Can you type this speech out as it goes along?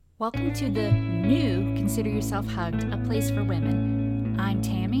Welcome to the new Consider Yourself Hugged, a place for women. I'm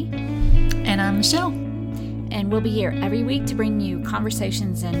Tammy. And I'm Michelle. And we'll be here every week to bring you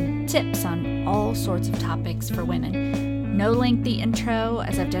conversations and tips on all sorts of topics for women. No lengthy intro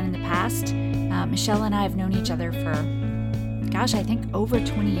as I've done in the past. Michelle and I have known each other for, I think over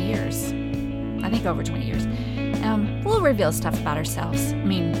 20 years. We'll reveal stuff about ourselves. I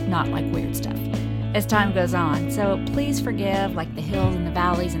mean, not like weird stuff, as time goes on. So please forgive like the hills and the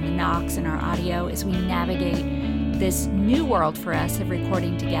valleys and the knocks in our audio as we navigate this new world for us of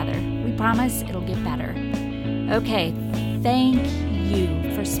recording together. We promise it'll get better. Okay, thank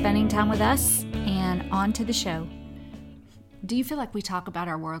you for spending time with us, and on to the show. Do you feel like we talk about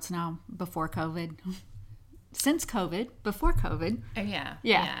our worlds now before COVID? Since COVID, before COVID. Oh, yeah.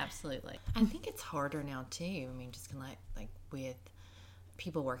 Yeah, absolutely. I think it's harder now, too. I mean, just like with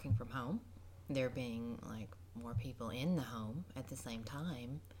people working from home, there being like more people in the home at the same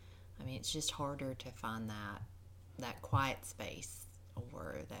time. I mean, it's just harder to find that quiet space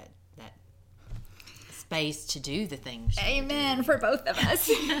or that space to do the things. Amen for both of us.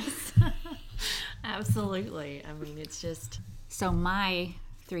 Yes. Absolutely. I mean, it's just... So my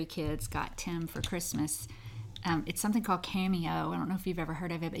 3 kids got Tim for Christmas. It's something called Cameo. I don't know if you've ever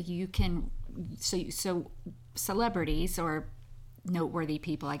heard of it, but you can, so celebrities or noteworthy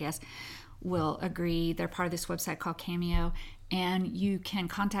people, I guess, will agree. They're part of this website called Cameo, and you can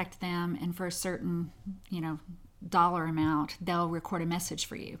contact them, and for a certain, dollar amount, they'll record a message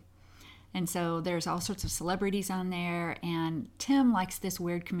for you. And so there's all sorts of celebrities on there, and Tim likes this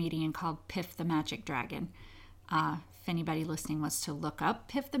weird comedian called Piff the Magic Dragon. If anybody listening wants to look up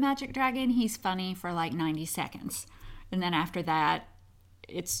Piff the Magic Dragon, he's funny for like 90 seconds. And then after that,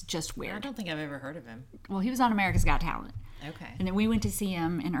 it's just weird. I don't think I've ever heard of him. Well, he was on America's Got Talent. Okay. And then we went to see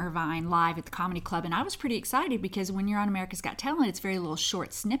him in Irvine live at the Comedy Club, and I was pretty excited because when you're on America's Got Talent, it's very little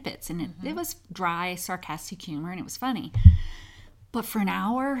short snippets, and it was dry, sarcastic humor, and it was funny. But for an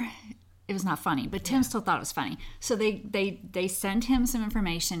hour, it was not funny, but Tim still thought it was funny. So they send him some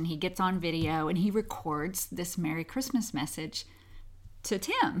information, he gets on video, and he records this Merry Christmas message to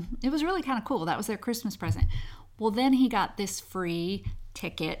Tim. It was really kind of cool. That was their Christmas present. Well, then he got this free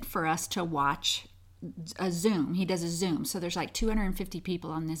ticket for us to watch a Zoom. He does a Zoom. So there's like 250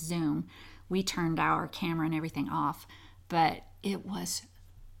 people on this Zoom. We turned our camera and everything off, but it was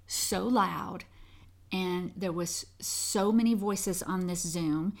so loud. And there was so many voices on this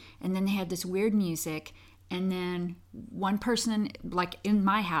Zoom, and then they had this weird music, and then one person, like in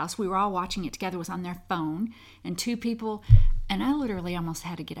my house, we were all watching it together, was on their phone, and 2 people, and I literally almost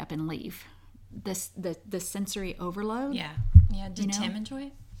had to get up and leave. The sensory overload. Yeah. Did Tim enjoy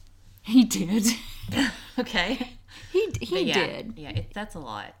it? He did. Okay. He did. Yeah, that's a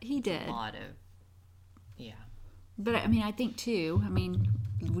lot. He did. A lot of, yeah. But I mean, I think too,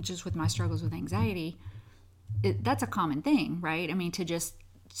 just with my struggles with anxiety, that's a common thing, right? I mean, to just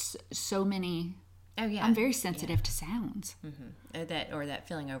so many. Oh yeah. I'm very sensitive to sounds. Mm-hmm. Or that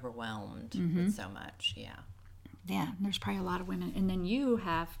feeling overwhelmed with so much. Yeah. Yeah. There's probably a lot of women, and then you're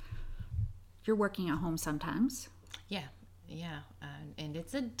working at home sometimes. Yeah. Yeah. And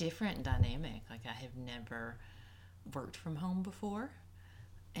it's a different dynamic. Like, I have never worked from home before,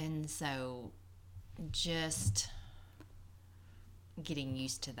 and so just getting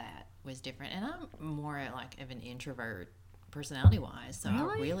used to that was different. And I'm more like of an introvert personality wise, so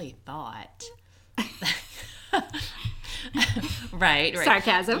really? I really thought right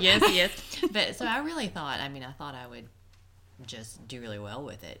sarcasm. Yes but so I really thought I would just do really well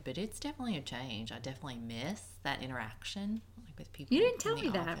with it, but it's definitely a change. I definitely miss that interaction, like with people. You didn't tell me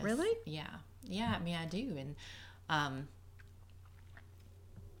that. Office. Really? Yeah I mean, I do. And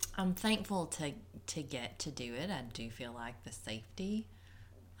I'm thankful to get to do it. I do feel like the safety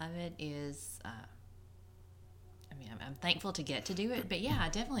of it is, I'm thankful to get to do it. But yeah, I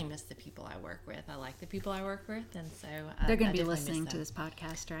definitely miss the people I work with. I like the people I work with, and so they're going to be listening to this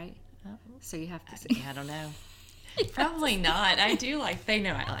podcast, right? So you have to see. I don't know. Probably not. I do like. They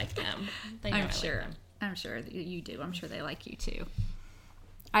know I like them. They know I'm sure. I'm sure you do. I'm sure they like you too.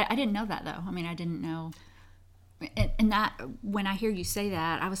 I didn't know that though. I mean, I didn't know. And that, when I hear you say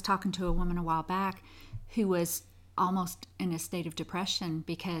that, I was talking to a woman a while back who was almost in a state of depression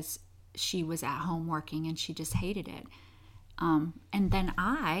because she was at home working and she just hated it. And then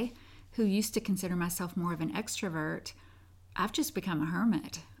I, who used to consider myself more of an extrovert, I've just become a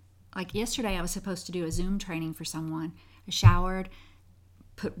hermit. Like yesterday, I was supposed to do a Zoom training for someone. I showered,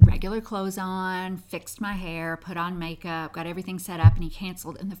 put regular clothes on, fixed my hair, put on makeup, got everything set up, and he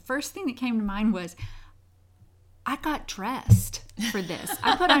canceled. And the first thing that came to mind was, I got dressed for this.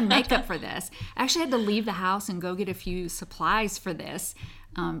 I put on makeup for this. I actually had to leave the house and go get a few supplies for this.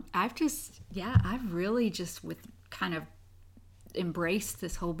 I've really just with kind of embraced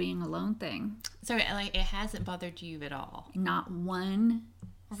this whole being alone thing. So like it hasn't bothered you at all? Not one.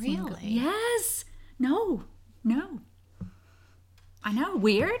 Really? Yes. No. I know.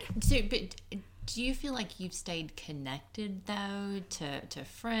 Weird. So, but do you feel like you've stayed connected though to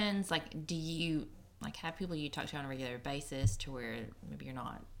friends? Like, do you like have people you talk to on a regular basis to where maybe you're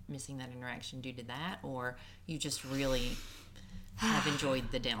not missing that interaction due to that, or you just really have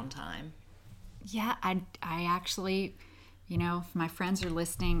enjoyed the downtime? Yeah, I actually, if my friends are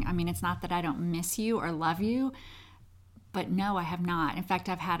listening, I mean, it's not that I don't miss you or love you, but no, I have not. In fact,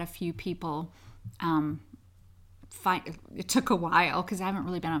 I've had a few people it took a while because I haven't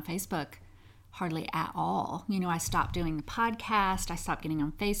really been on Facebook hardly at all. I stopped doing the podcast. I stopped getting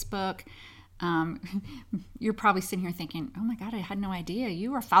on Facebook. You're probably sitting here thinking, oh my God, I had no idea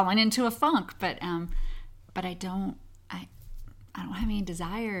you were falling into a funk. But I don't have any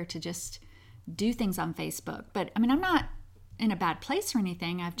desire to just do things on Facebook. But I mean, I'm not in a bad place or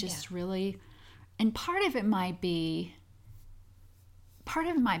anything. I've just really, and part of it might be,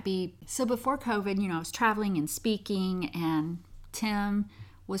 so before COVID, I was traveling and speaking, and Tim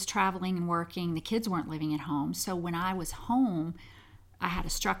was traveling and working. The kids weren't living at home. So when I was home, I had a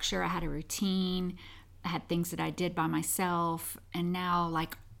structure, I had a routine, I had things that I did by myself. And now,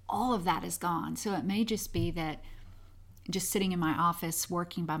 like, all of that is gone. So it may just be that just sitting in my office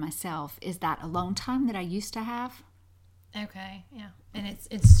working by myself is that alone time that I used to have. Okay, yeah. And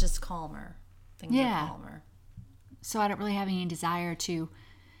it's just calmer. Things are calmer. So I don't really have any desire to,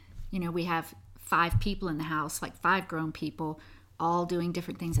 we have 5 people in the house, like 5 grown people, all doing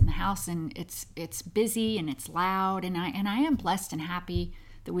different things in the house, and it's busy and it's loud, and I am blessed and happy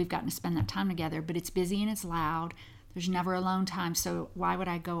that we've gotten to spend that time together, but it's busy and it's loud. There's never alone time, so why would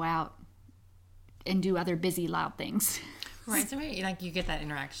I go out and do other busy, loud things? Right, so maybe like you get that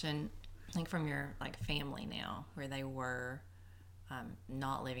interaction like from your like family now, where they were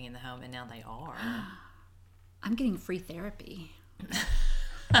not living in the home and now they are. I'm getting free therapy.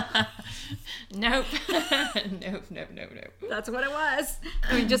 Nope. Nope. That's what it was.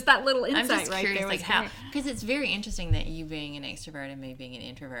 I mean, just that little insight. I'm just curious, there, like how, because it's very interesting that you being an extrovert and me being an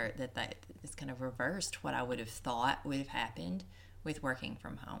introvert, that is kind of reversed what I would have thought would have happened with working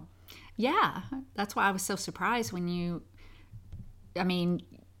from home. Yeah, that's why I was so surprised when you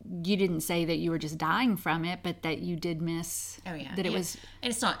didn't say that you were just dying from it, but that you did miss. Oh yeah, that it was.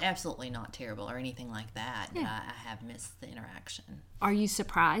 And it's not absolutely not terrible or anything like that. Yeah. I have missed the interaction. Are you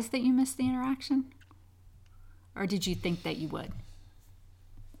surprised that you missed the interaction, or did you think that you would?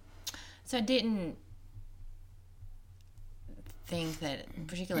 So I didn't think that,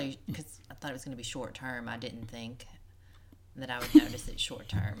 particularly because I thought it was going to be short term. I didn't think that I would notice it short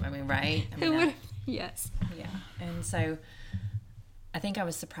term. I mean, right? Yes. Yeah, and so I think I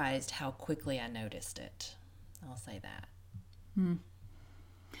was surprised how quickly I noticed it. I'll say that.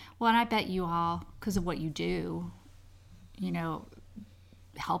 Well, and I bet you all, because of what you do,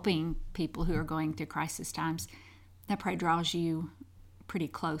 helping people who are going through crisis times, that probably draws you pretty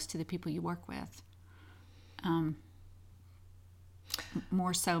close to the people you work with.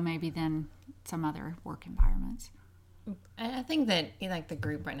 More so maybe than some other work environments. I think that like the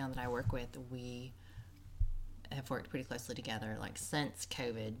group right now that I work with, we have worked pretty closely together like since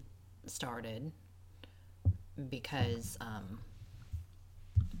COVID started, because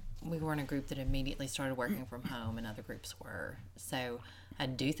we were in a group that immediately started working from home and other groups were. So I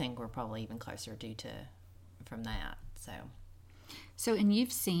do think we're probably even closer from that. So and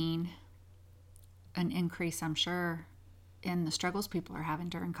you've seen an increase, I'm sure, in the struggles people are having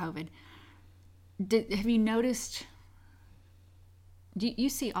during COVID. Have you noticed, do you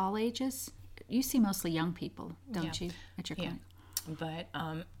see all ages? You see mostly young people, don't you, at your clinic? But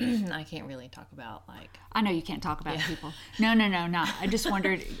I can't really talk about like... I know you can't talk about people. No. I just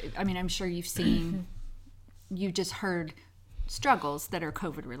wondered, I'm sure you've just heard struggles that are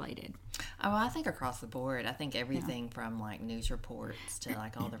COVID related. Oh, I think across the board. I think everything from like news reports to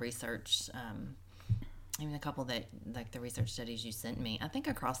like all the research, even a couple that like the research studies you sent me. I think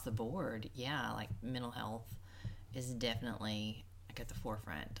across the board, like mental health is definitely like at the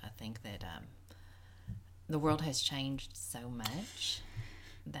forefront. I think that the world has changed so much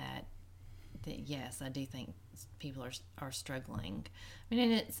that yes, I do think people are struggling. I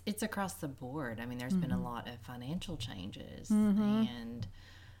mean, and it's across the board. I mean, there's been a lot of financial changes and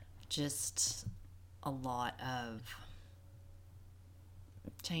just a lot of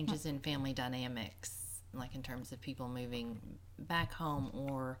changes in family dynamics, like in terms of people moving back home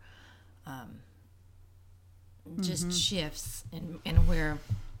or just shifts in where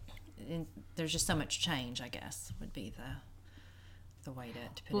there's just so much change, I guess, would be the way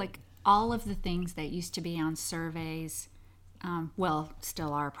to put like it. all of the things that used to be on surveys, well,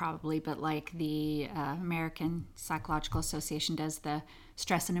 still are probably, but like the American Psychological Association does the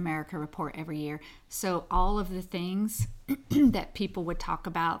Stress in America report every year. So all of the things that people would talk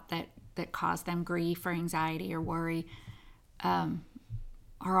about that cause them grief or anxiety or worry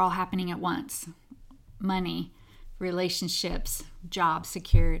are all happening at once. Money, relationships, job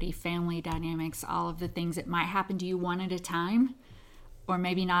security, family dynamics, all of the things that might happen to you one at a time, or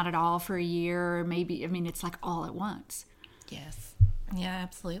maybe not at all for a year, or maybe, I mean, it's like all at once. Yes. Yeah,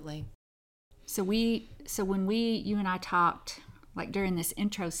 absolutely. So when you and I talked, like during this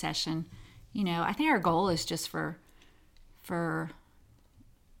intro session, you know, I think our goal is just for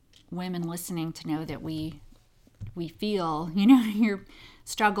women listening to know that we feel, you know, your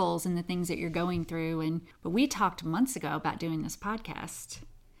struggles and the things that you're going through. But we talked months ago about doing this podcast.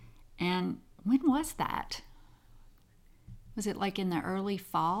 And when was that? Was it like in the early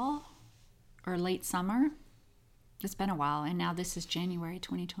fall or late summer? It's been a while, and now this is January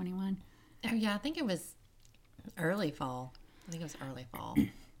 2021. Oh, yeah, I think it was early fall.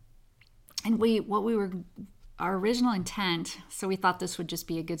 And our original intent, so we thought this would just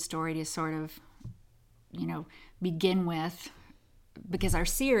be a good story to sort of, you know, begin with, because our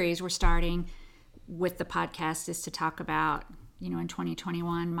series we're starting with the podcast is to talk about, you know, in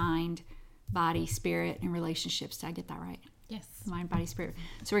 2021, mind, body, spirit, and relationships. Did I get that right? Yes. Mind, body, spirit.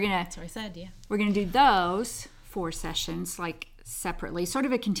 So That's what I said, yeah. We're gonna do those 4 sessions like separately, sort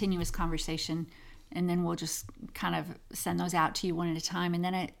of a continuous conversation, and then we'll just kind of send those out to you one at a time.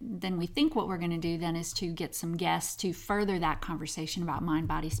 And then we think what we're going to do then is to get some guests to further that conversation about mind,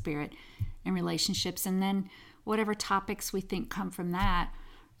 body, spirit, and relationships, and then whatever topics we think come from that,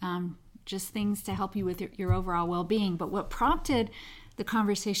 just things to help you with your overall well-being. But what prompted the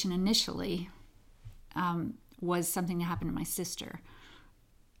conversation initially was something that happened to my sister.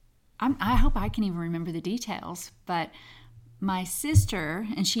 I hope I can even remember the details, but my sister,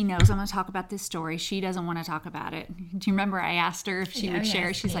 and she knows I'm going to talk about this story. She doesn't want to talk about it. Do you remember I asked her if she would share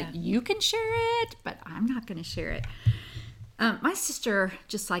it? She's like, you can share it, but I'm not going to share it. My sister,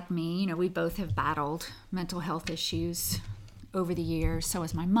 just like me, you know, we both have battled mental health issues over the years. So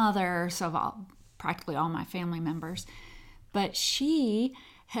has my mother, so have practically all my family members. But she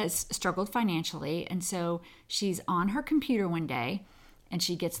has struggled financially, and so she's on her computer one day, and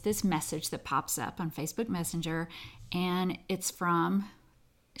she gets this message that pops up on Facebook Messenger, and it's from,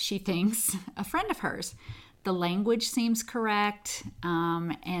 she thinks, a friend of hers. The language seems correct,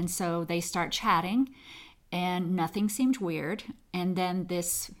 and so they start chatting, and nothing seemed weird. And then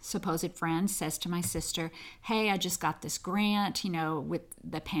this supposed friend says to my sister, hey, I just got this grant, you know, with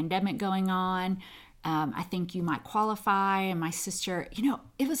the pandemic going on. I think you might qualify. And my sister, you know,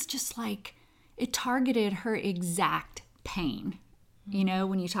 it was just like, it targeted her exact pain. You know,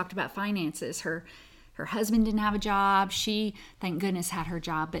 when you talked about finances, her husband didn't have a job. She, thank goodness, had her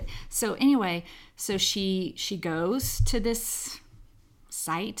job. But so anyway, so she goes to this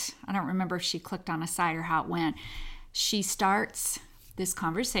site. I don't remember if she clicked on a site or how it went. She starts this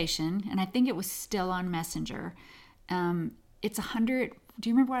conversation, and I think it was still on Messenger. It's 100. Do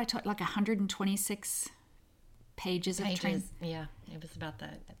you remember what I told? Like 126 pages of yeah, it was about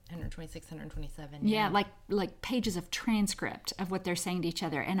that 126, 127. Yeah, like pages of transcript of what they're saying to each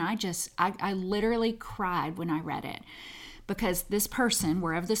other. And I literally cried when I read it, because this person,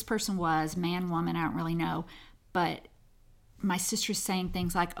 wherever this person was, man, woman, I don't really know, but my sister's saying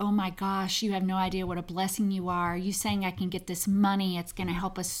things like, oh my gosh, you have no idea what a blessing you are. You saying I can get this money, it's going to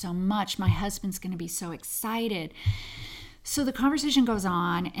help us so much. My husband's going to be so excited. So the conversation goes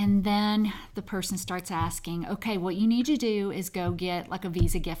on, and then the person starts asking, okay, what you need to do is go get like a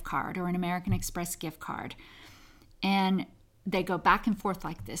Visa gift card or an American Express gift card. And they go back and forth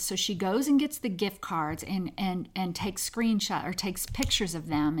like this. So she goes and gets the gift cards and takes screenshot or takes pictures of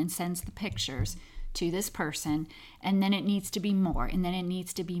them and sends the pictures to this person, and then it needs to be more, and then it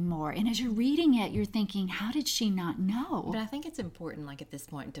needs to be more. And as you're reading it, you're thinking, how did she not know? But I think it's important, like at this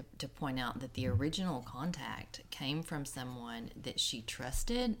point, to point out that the original contact came from someone that she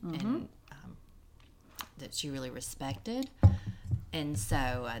trusted and that she really respected. And so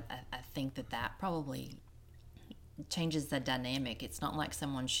I think that probably changes the dynamic. It's not like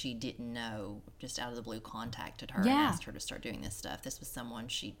someone she didn't know just out of the blue contacted her and asked her to start doing this stuff. This was someone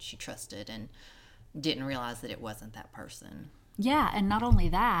she trusted and didn't realize that it wasn't that person. Yeah, and not only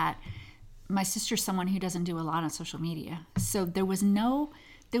that, my sister's someone who doesn't do a lot on social media. So there was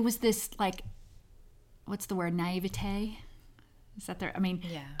this, like, what's the word, naivete? Is that there? I mean,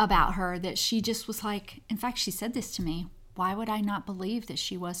 about her, that she just was like, in fact, she said this to me, why would I not believe that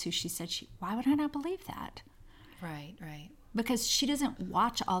she was who she said why would I not believe that? Right. because she doesn't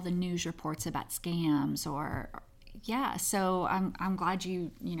watch all the news reports about scams or yeah. So I'm glad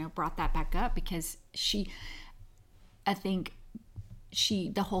you brought that back up, because I think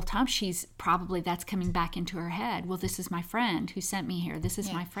the whole time she's probably, that's coming back into her head. Well, this is my friend who sent me here. This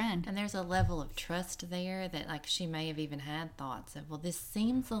is my friend. And there's a level of trust there that, like, she may have even had thoughts of, well, this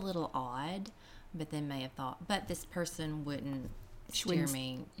seems a little odd, but then may have thought, but this person wouldn't steer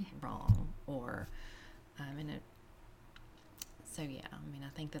me wrong, or, so yeah, I mean, I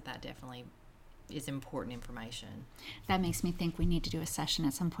think that definitely is important information. That makes me think we need to do a session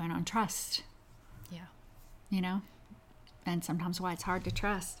at some point on trust. Yeah. And sometimes why it's hard to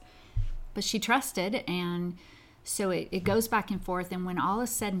trust. But she trusted, and so it goes back and forth, and when all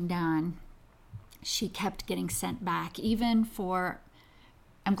is said and done, she kept getting sent back, even for,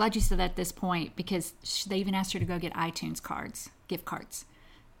 I'm glad you said that at this point, because they even asked her to go get iTunes gift cards.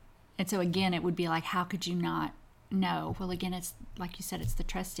 And so again, it would be like, how could you not know? Well, again, it's like you said, it's the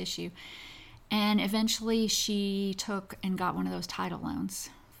trust issue. And eventually she took and got one of those title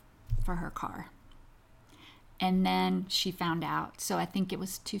loans for her car. And then she found out. So I think it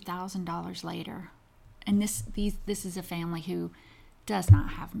was $2,000 later. And this is a family who does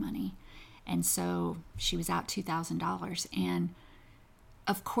not have money. And so she was out $2,000. And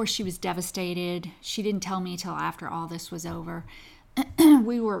of course she was devastated. She didn't tell me till after all this was over.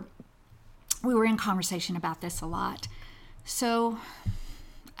 We were in conversation about this a lot. So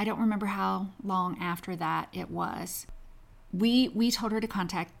I don't remember how long after that it was. We told her to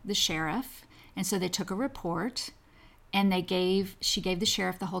contact the sheriff. And so they took a report, and she gave the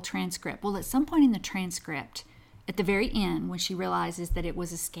sheriff the whole transcript. Well, at some point in the transcript, at the very end, when she realizes that it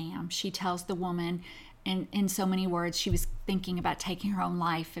was a scam, she tells the woman in so many words she was thinking about taking her own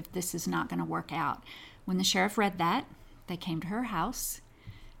life if this is not going to work out. When the sheriff read that, they came to her house,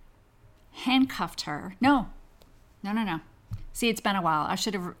 handcuffed her. No. See, it's been a while. I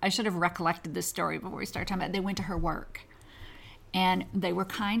should have recollected this story before we start talking about it. They went to her work. And they were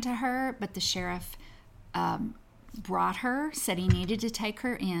kind to her, but the sheriff brought her, said he needed to take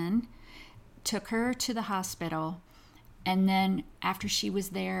her in, took her to the hospital, and then after she was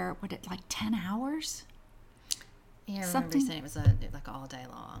there, 10 hours? Yeah, I remember saying it was like all day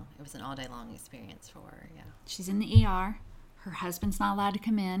long. It was an all day long experience for her, yeah. She's in the ER. Her husband's not allowed to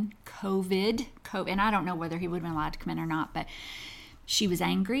come in. COVID, and I don't know whether he would have been allowed to come in or not, but she was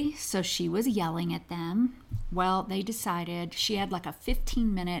angry, so she was yelling at them. Well, they decided, she had like a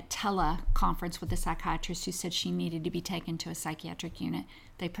 15-minute teleconference with the psychiatrist who said she needed to be taken to a psychiatric unit.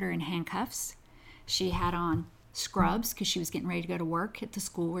 They put her in handcuffs. She had on scrubs because she was getting ready to go to work at the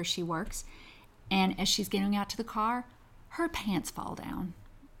school where she works. And as she's getting out to the car, her pants fall down.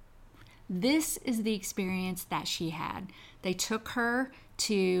 This is the experience that she had. They took her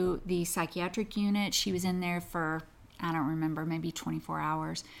to the psychiatric unit. She was in there for, I don't remember, maybe 24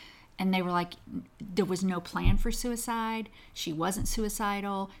 hours. And they were like, there was no plan for suicide. She wasn't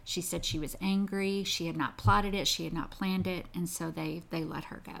suicidal. She said she was angry. She had not plotted it. She had not planned it. And so they let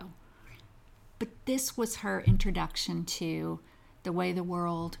her go. But this was her introduction to the way the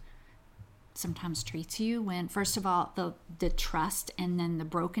world sometimes treats you, when, first of all, the trust, and then the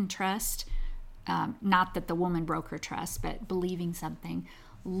broken trust. Not that the woman broke her trust, but believing something,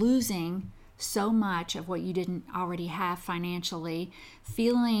 losing so much of what you didn't already have financially,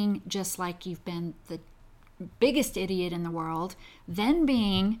 feeling just like you've been the biggest idiot in the world, then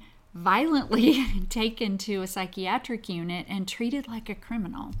being violently taken to a psychiatric unit and treated like a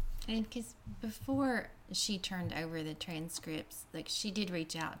criminal. And because before she turned over the transcripts, like, she did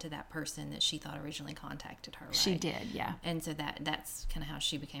reach out to that person that she thought originally contacted her, right? She did, yeah. And so that's kind of how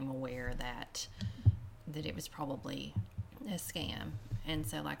she became aware that it was probably a scam. And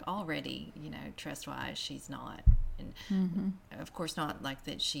so, like, already, trust-wise, she's not. And of course not like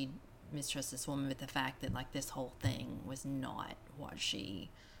that she mistrusts this woman, but the fact that, like, this whole thing was not what she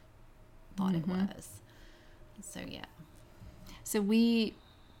thought it was. So, yeah. So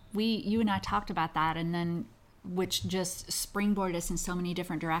you and I talked about that, and then which just springboarded us in so many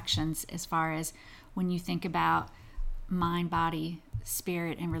different directions as far as when you think about mind, body,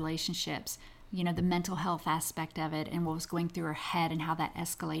 spirit, and relationships, the mental health aspect of it and what was going through her head and how that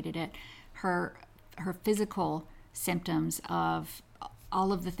escalated it. Her physical symptoms of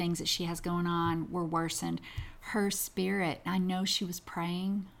all of the things that she has going on were worsened. Her spirit, I know she was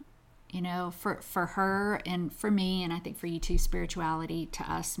praying, for her and for me, and I think for you too. Spirituality to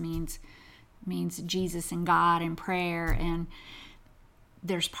us means Jesus and God and prayer, and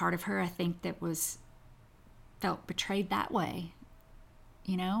there's part of her, I think, that felt betrayed that way,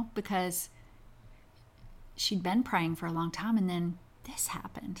 because she'd been praying for a long time, and then this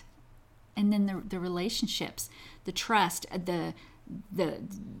happened. And then the relationships, the trust, the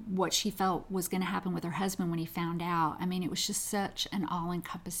what she felt was going to happen with her husband when he found out. I mean, it was just such an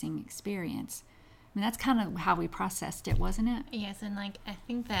all-encompassing experience. I mean, that's kind of how we processed it, wasn't it? Yes, and like I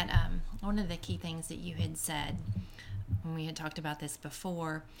think that one of the key things that you had said when we had talked about this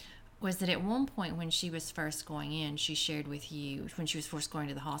before was that at one point when she was first going in, she shared with you, when she was first going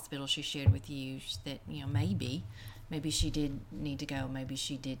to the hospital, she shared with you that, you know, maybe she did need to go, maybe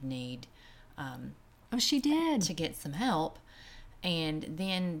she did need She did. to get some help. And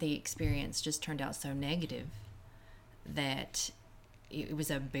then the experience just turned out so negative that it was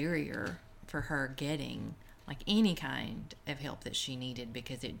a barrier for her getting like any kind of help that she needed,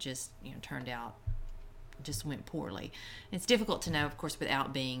 because it just, you know, turned out just went poorly. It's difficult to know, of course,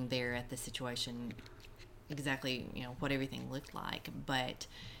 without being there at the situation, exactly, you know, what everything looked like. But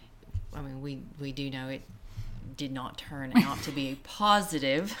I mean, we do know it did not turn out to be a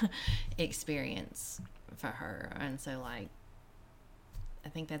positive experience for her. And so, like, I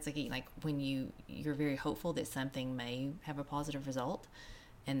think that's a key. Like, when you're very hopeful that something may have a positive result,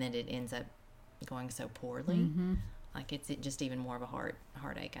 and then it ends up going so poorly, like it's just even more of a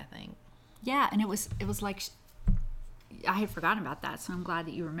heartache, I think. Yeah, and it was like, I had forgotten about that, so I'm glad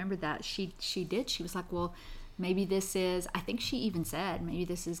that you remembered that. She did. She was like, well, maybe this is, I think she even said, maybe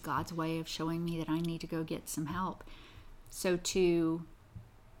this is God's way of showing me that I need to go get some help. So to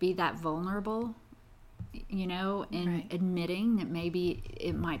be that vulnerable, you know, and admitting that maybe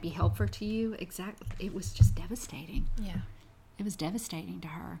it might be helpful to you, exactly, it was just devastating. Yeah. It was devastating to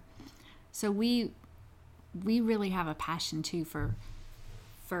her. So we really have a passion too for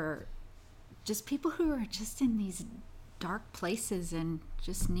just people who are just in these dark places and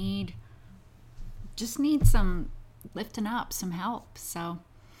just need some lifting up, some help. So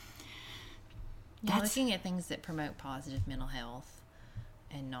yeah, looking at things that promote positive mental health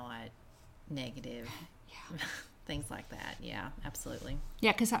and not negative things like that. Yeah, absolutely.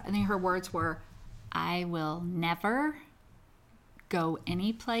 Yeah, because I think her words were, I will never go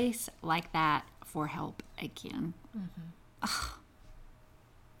any place like that for help again. Ugh,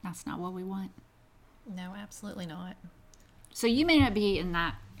 that's not what we want. No, absolutely not. So you may not be in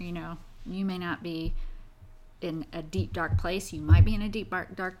that, you know, you may not be in a deep, dark place. You might be in a deep,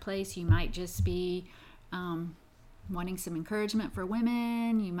 dark place. You might just be wanting some encouragement for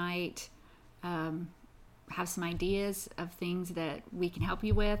women. You might have some ideas of things that we can help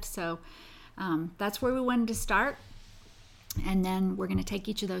you with. So that's where we wanted to start. And then we're going to take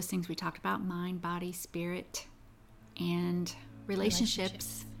each of those things we talked about, mind, body, spirit, and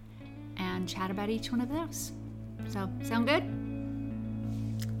relationships, and chat about each one of those. So, sound good?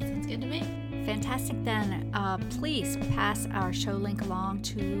 Sounds good to me. Fantastic. Then please pass our show link along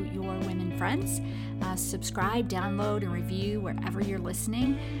to your women friends. Subscribe, download, and review wherever you're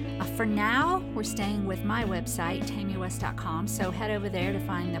listening. For now, we're staying with my website, TamiaWest.com. So head over there to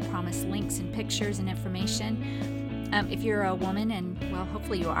find the promised links and pictures and information. If you're a woman, and well,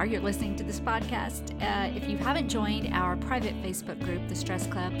 hopefully you are, you're listening to this podcast. If you haven't joined our private Facebook group, The Stress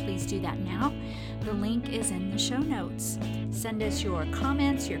Club, please do that now. The link is in the show notes. Send us your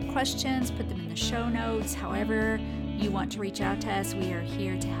comments, your questions, put them in the show notes. However you want to reach out to us, we are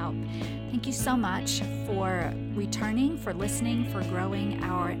here to help. Thank you so much for returning, for listening, for growing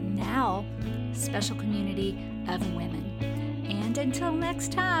our now special community of women. And until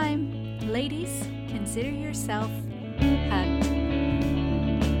next time, ladies, consider yourself hugged.